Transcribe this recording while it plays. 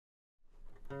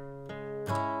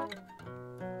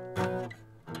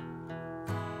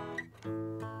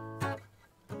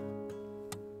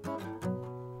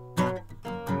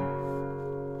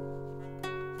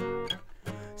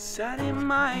Sat in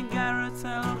my garret,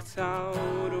 I looked out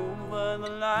over the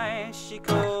light. She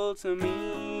called to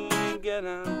me, get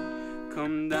out,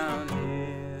 come down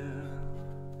here.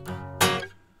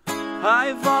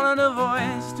 I followed her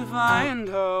voice to find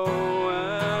her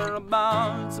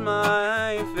whereabouts.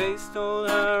 My face told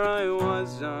her I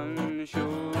was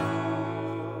unsure.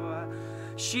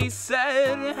 She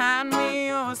said, hand me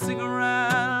your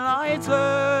cigarette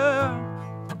lighter.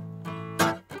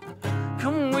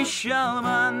 Come, we shall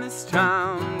burn this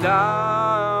town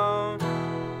down.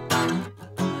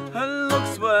 Her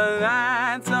looks were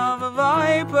that of a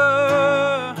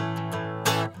viper,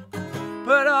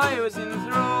 but I was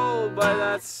enthralled by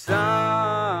that sound.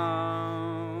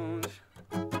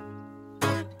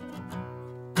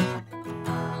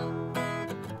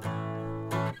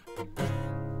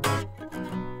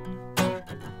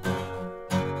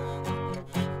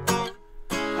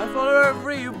 I followed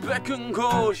every beck and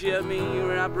call. She had me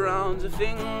wrapped around her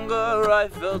finger. I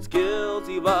felt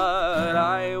guilty, but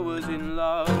I was in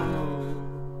love.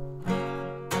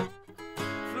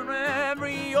 For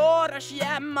every order she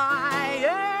had my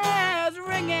ears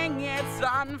ringing. It's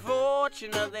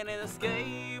unfortunate they didn't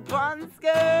escape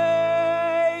unscathed.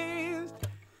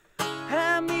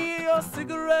 Hand me your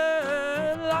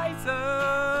cigarette lighter.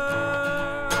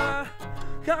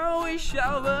 How we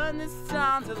shall burn this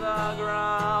town to the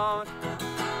ground.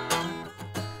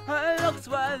 Her looks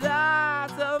were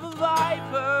that of a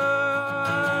viper,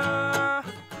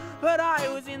 but I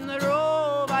was in the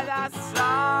role by that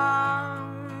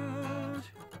sound.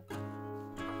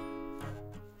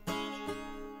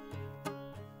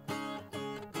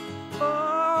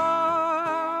 Oh,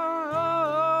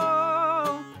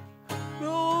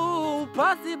 no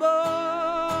possible.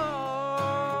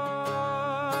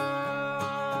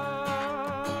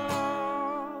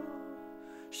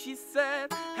 She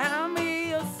said, hand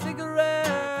me a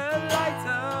cigarette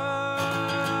lighter.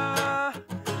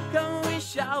 Come, we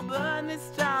shall burn this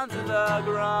town to the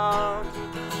ground.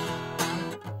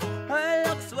 Her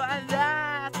looks were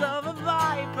that of a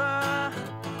viper,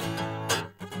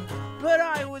 but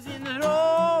I was in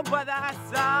love by that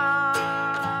sound.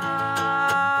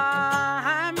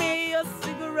 Hand me a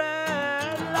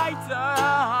cigarette lighter,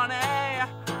 honey.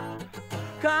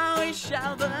 Come, we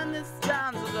shall burn this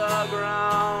town to the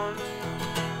ground.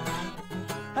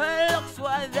 Her looks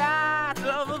were that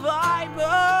of a viper,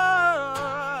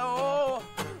 oh,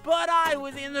 but I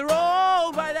was in the wrong.